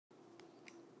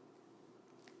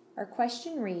Our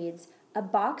question reads, a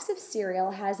box of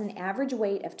cereal has an average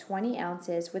weight of 20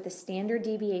 ounces with a standard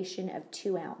deviation of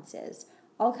 2 ounces.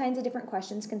 All kinds of different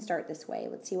questions can start this way.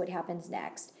 Let's see what happens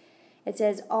next. It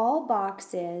says all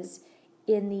boxes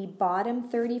in the bottom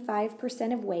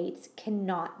 35% of weights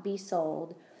cannot be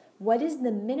sold. What is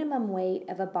the minimum weight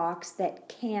of a box that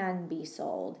can be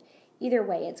sold? Either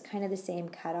way, it's kind of the same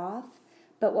cutoff,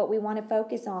 but what we want to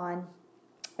focus on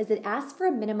is it asks for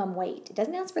a minimum weight. It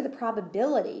doesn't ask for the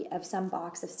probability of some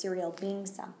box of cereal being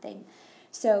something.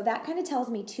 So that kind of tells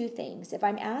me two things. If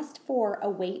I'm asked for a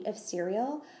weight of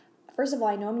cereal, first of all,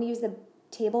 I know I'm going to use the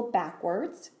table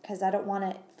backwards because I don't want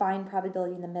to find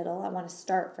probability in the middle. I want to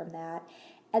start from that.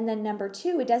 And then number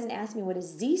two, it doesn't ask me what a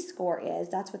z-score is.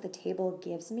 That's what the table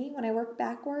gives me when I work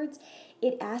backwards.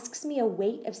 It asks me a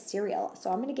weight of cereal. So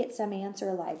I'm going to get some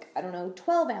answer like, I don't know,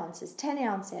 12 ounces, 10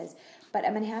 ounces. But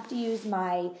I'm going to have to use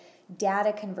my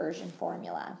data conversion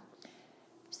formula.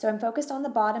 So I'm focused on the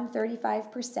bottom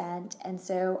 35%. And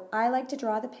so I like to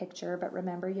draw the picture, but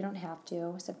remember, you don't have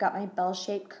to. So I've got my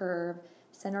bell-shaped curve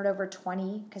centered over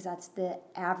 20 because that's the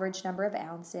average number of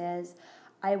ounces.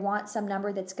 I want some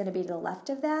number that's going to be to the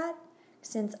left of that.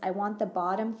 Since I want the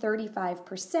bottom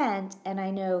 35% and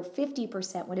I know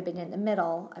 50% would have been in the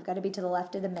middle, I've got to be to the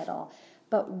left of the middle.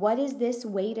 But what is this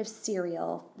weight of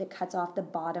cereal that cuts off the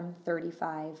bottom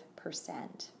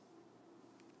 35%?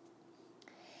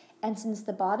 And since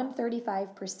the bottom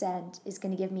 35% is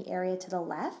going to give me area to the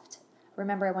left,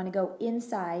 remember I want to go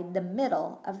inside the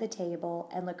middle of the table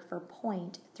and look for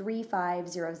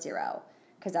 0.3500.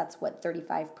 because that's what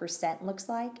 35% looks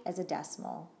like as a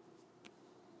decimal.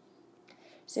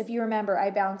 So if you remember,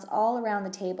 I bounce all around the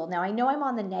table. Now I know I'm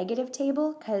on the negative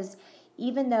table because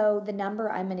even though the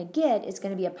number I'm going to get is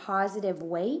going to be a positive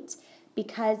weight,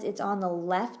 because it's on the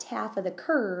left half of the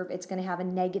curve, it's going to have a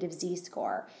negative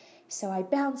z-score. So I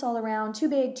bounce all around, too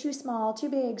big, too small, too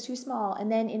big, too small, and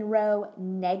then in row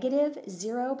negative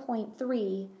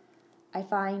 0.3, I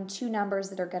find two numbers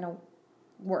that are going to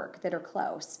work, that are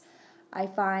close. I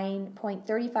find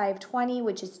 0.3520,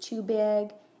 which is too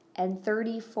big, and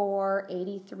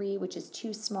 3483, which is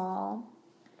too small.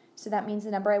 So that means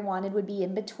the number I wanted would be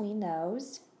in between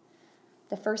those.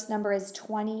 The first number is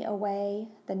 20 away.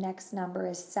 The next number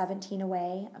is 17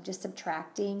 away. I'm just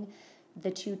subtracting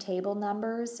the two table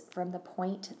numbers from the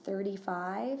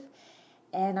 0.35,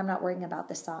 and I'm not worrying about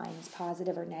the signs,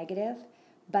 positive or negative.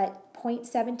 But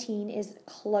 0.17 is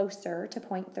closer to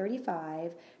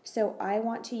 0.35, so I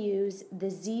want to use the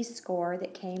z-score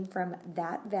that came from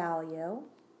that value.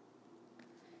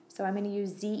 So I'm going to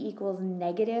use z equals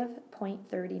negative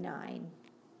 0.39.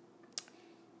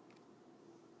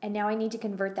 And now I need to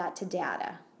convert that to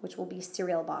data, which will be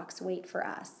cereal box weight for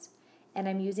us. And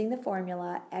I'm using the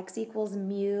formula x equals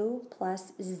mu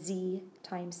plus z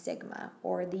times sigma,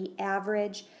 or the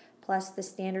average plus the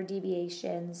standard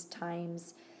deviations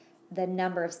times the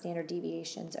number of standard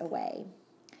deviations away.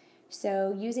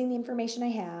 So using the information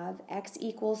I have, x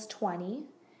equals 20,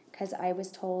 because I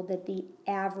was told that the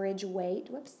average weight,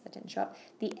 whoops, that didn't show up,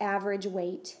 the average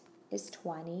weight is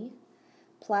 20,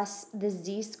 plus the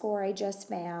z-score I just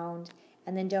found,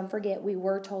 and then don't forget we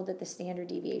were told that the standard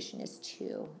deviation is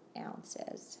 2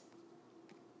 ounces.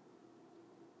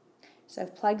 So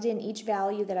I've plugged in each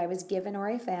value that I was given or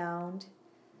I found,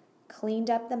 cleaned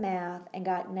up the math, and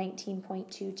got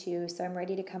 19.22, so I'm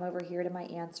ready to come over here to my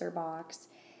answer box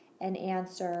and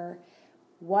answer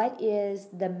what is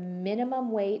the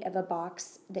minimum weight of a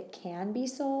box that can be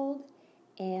sold,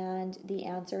 and the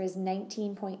answer is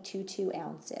 19.22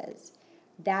 ounces.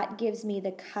 That gives me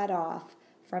the cutoff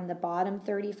from the bottom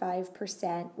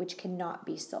 35%, which cannot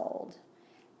be sold.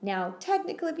 Now,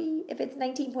 technically, if it's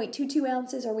 19.22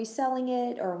 ounces, are we selling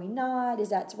it or are we not? Is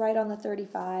that right on the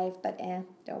 35? But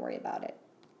don't worry about it.